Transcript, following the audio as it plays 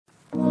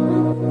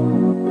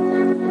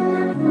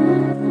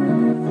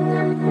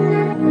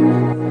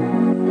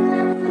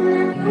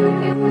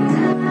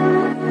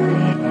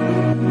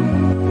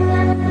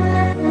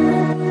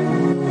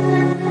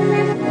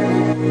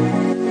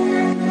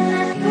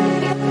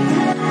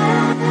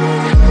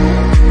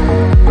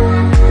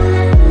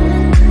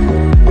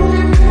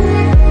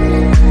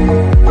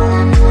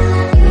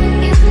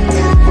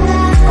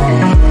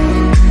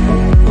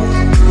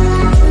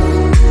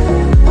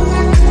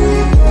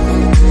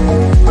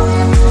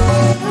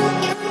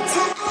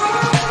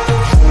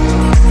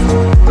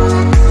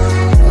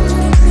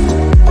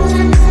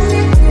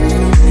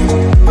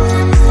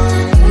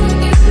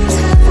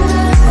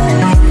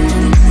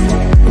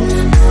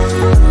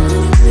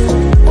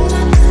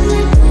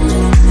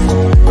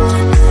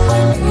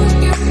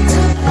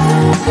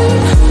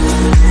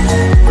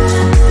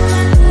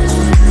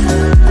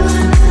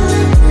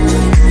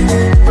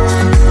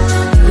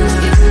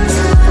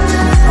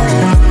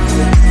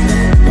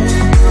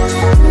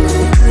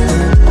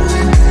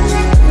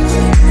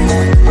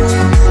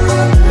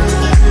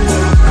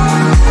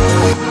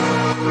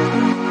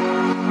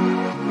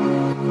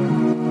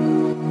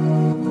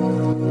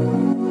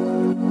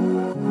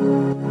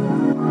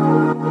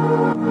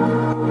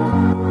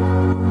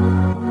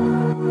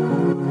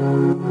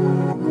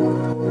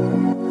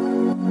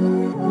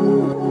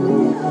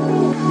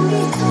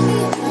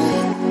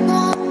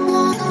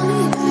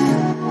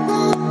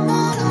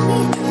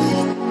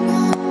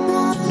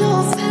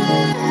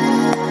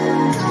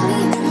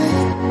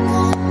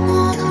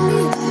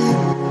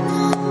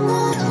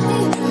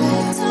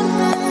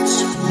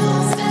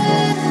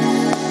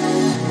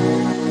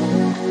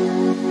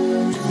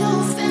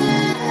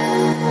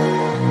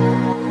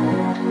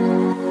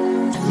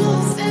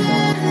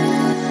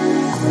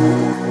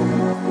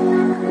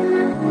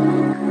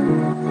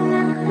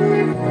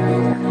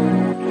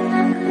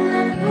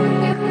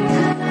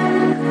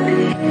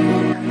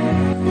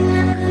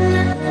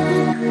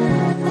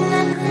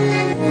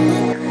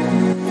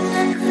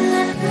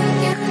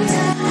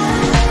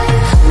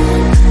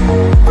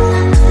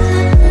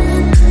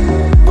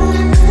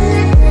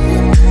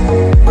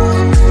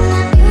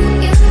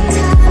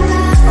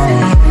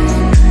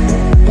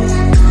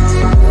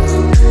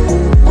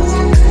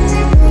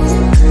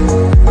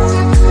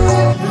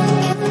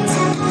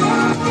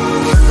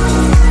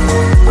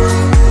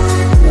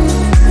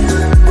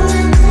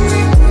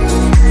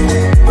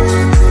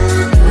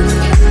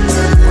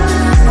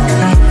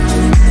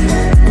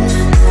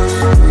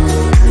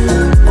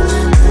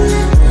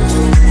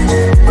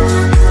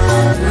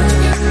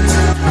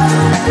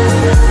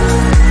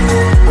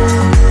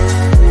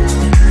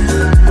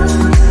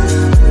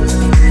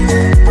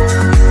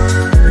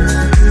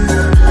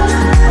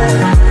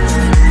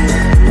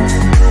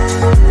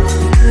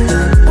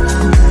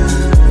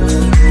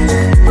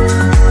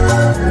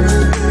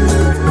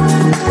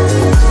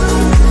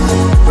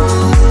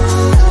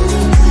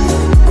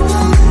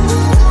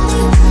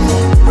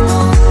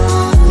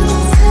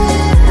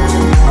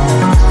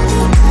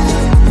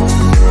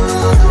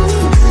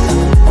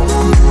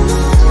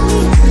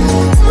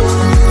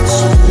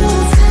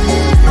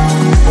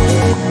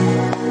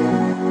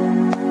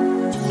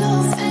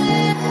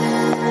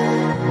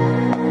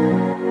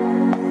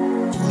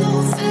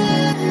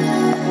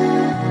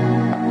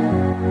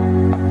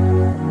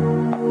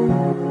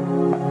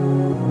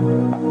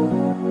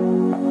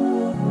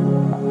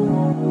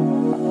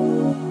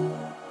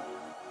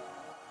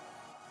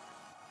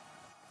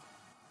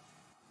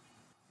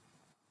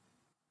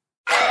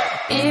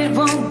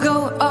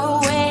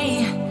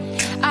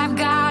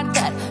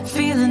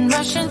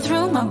rushing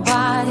through my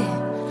body.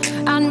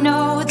 I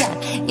know that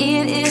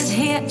it is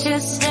here to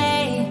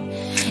stay.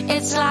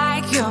 It's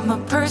like you're my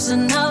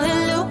personal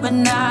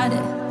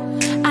Illuminati.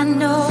 I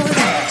know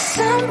that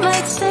some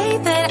might say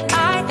that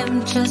I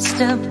am just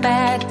a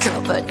bad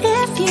girl, but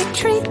if you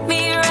treat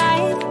me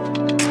right,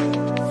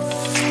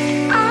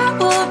 I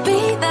will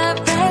be the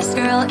best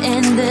girl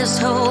in this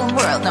whole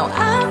world. No,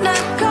 I'm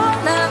not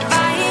gonna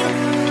fight.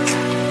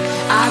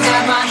 I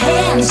got my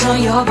hands on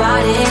your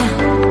body,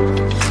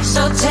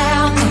 so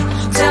tell me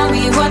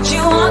what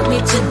you want me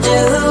to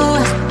do.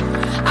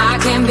 I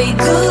can be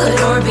good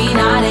or be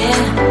naughty,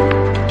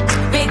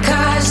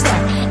 because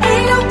there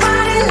ain't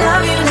nobody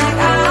love you like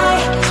I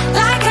do,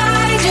 like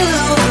I do,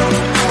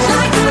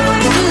 like I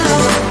do,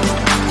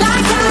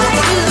 like I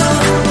do,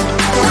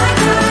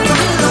 like I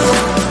do,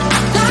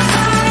 like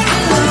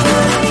I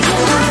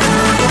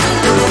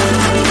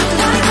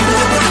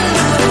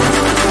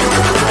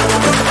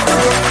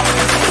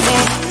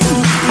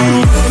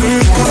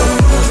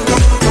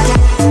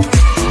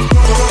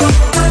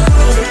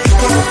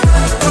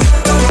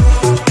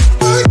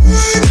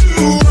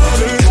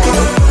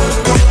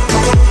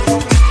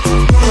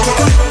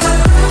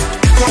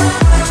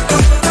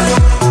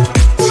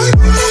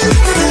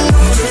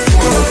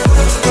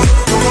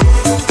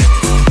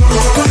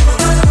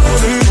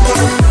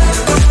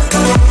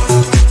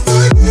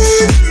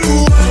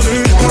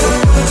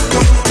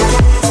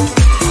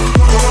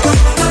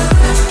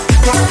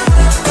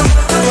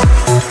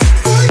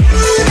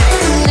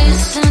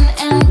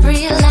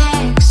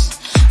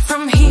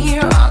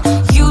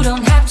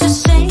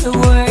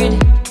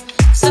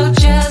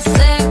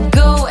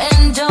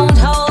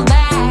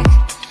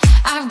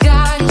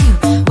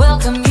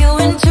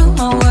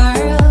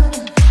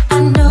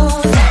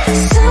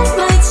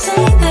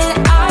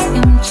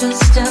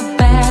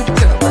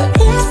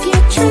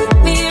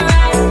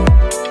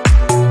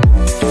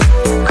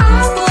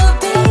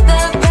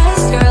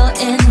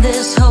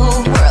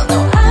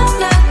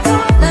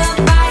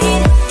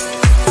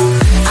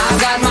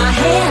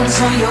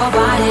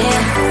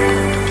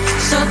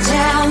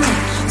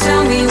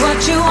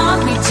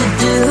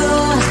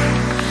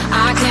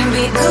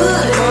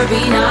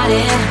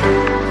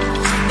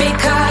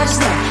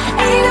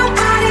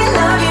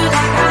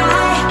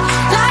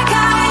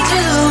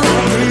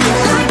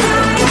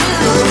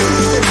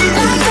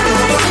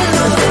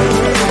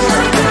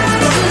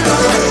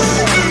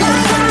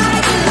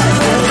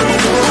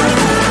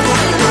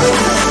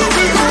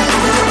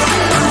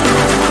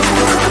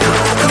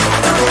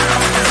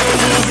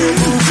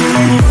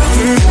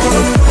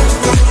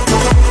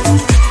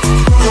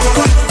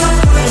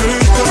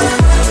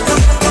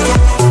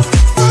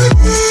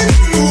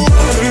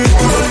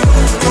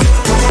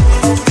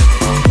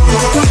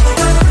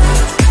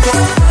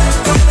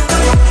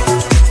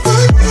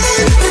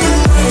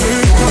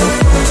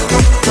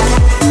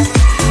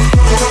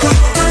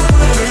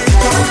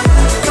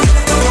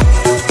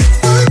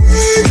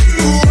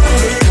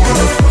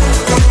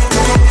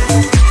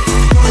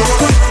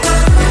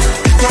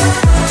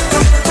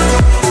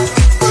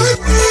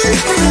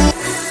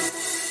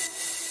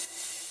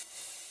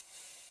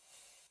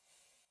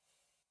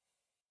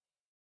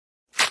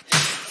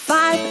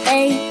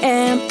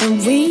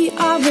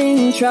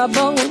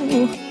trouble,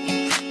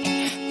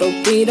 but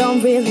we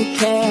don't really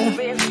care.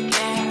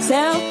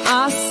 Tell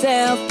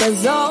ourselves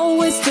there's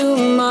always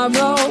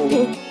tomorrow,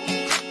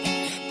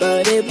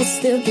 but it will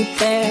still be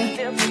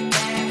there.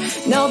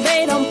 No,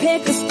 they don't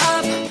pick us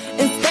up,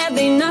 instead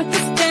they knock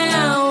us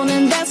down,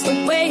 and that's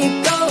the way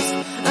it goes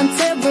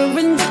until we're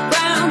in the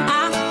ground.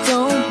 I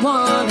don't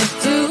wanna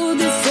do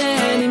this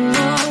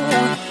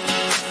anymore.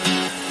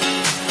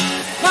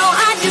 No,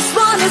 I just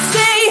wanna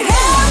say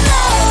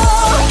hello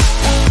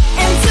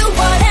and do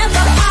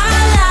whatever I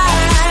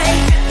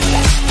like.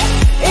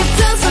 It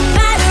doesn't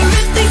matter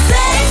if they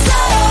say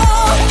so,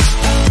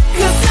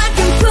 'cause I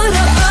can put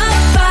up a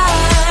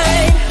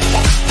fight.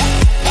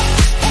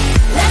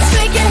 Let's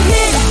make a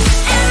hit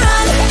and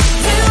run,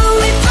 do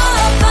it for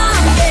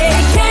fun. They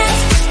can't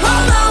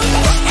hold on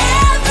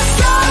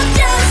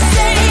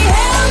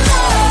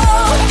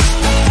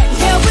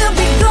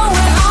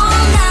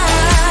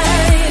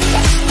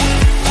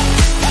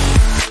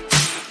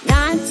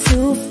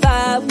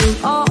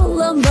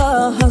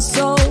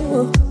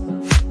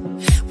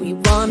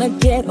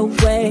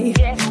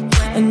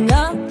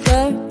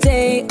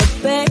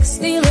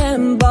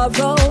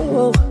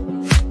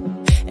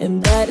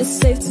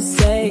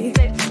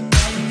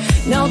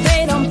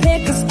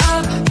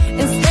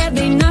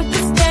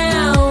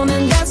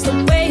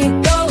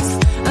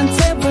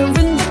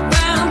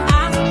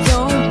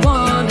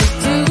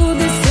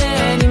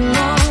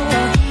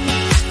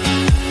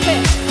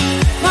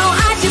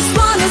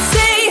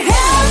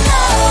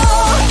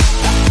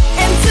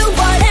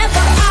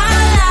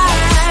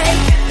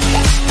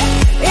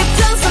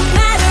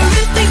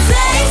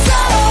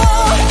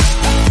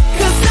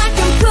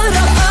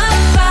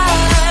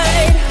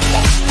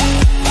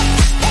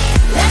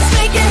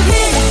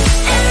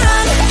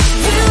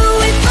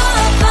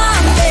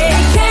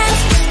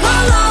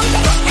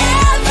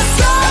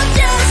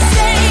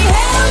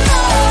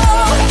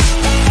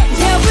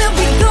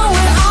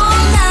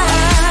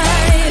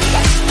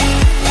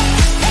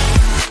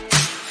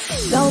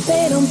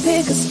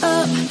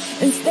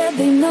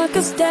knock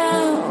us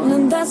down,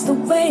 and that's the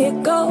way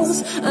it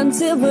goes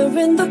until we're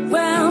in the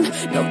ground.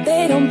 No,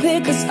 they don't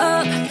pick us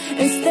up,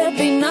 instead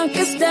they knock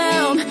us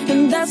down,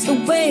 and that's the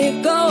way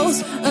it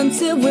goes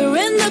until we're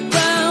in the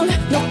ground.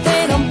 No,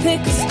 they don't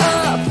pick us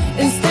up,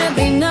 instead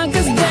they knock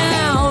us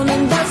down,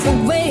 and that's the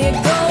way it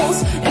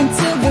goes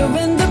until we're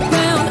in the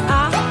ground.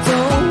 I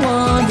don't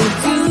want to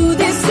do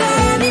this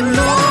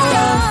anymore.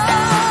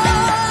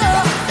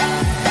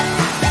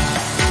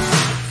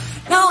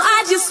 No,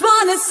 I just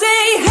wanna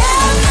say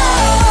hello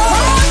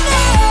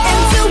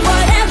and do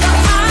whatever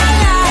I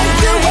like.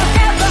 Do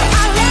whatever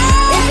I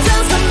like. It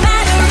doesn't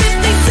matter if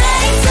they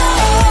say so.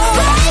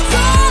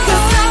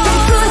 'Cause I can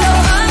put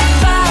up a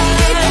fight.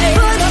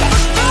 Put up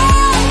a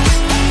fight.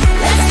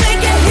 Let's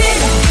take a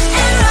hit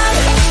and run.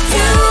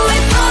 Do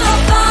it for the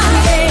fun.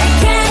 They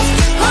can't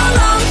hold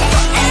on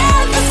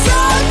forever, so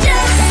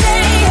just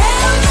say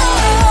hello.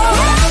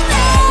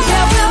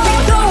 Yeah, we'll be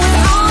going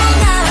all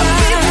night.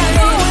 We'll be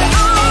going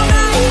all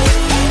night.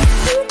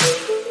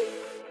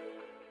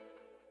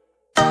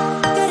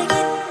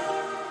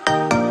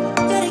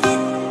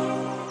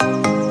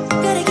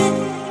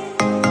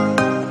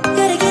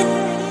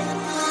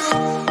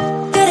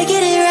 Gotta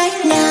get it right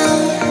now.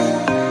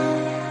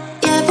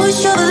 Yeah,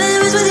 push all the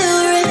limits with you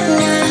right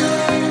now.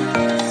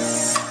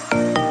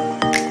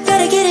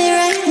 Gotta get it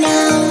right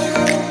now.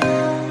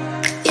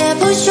 Yeah,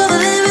 push all the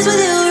limits.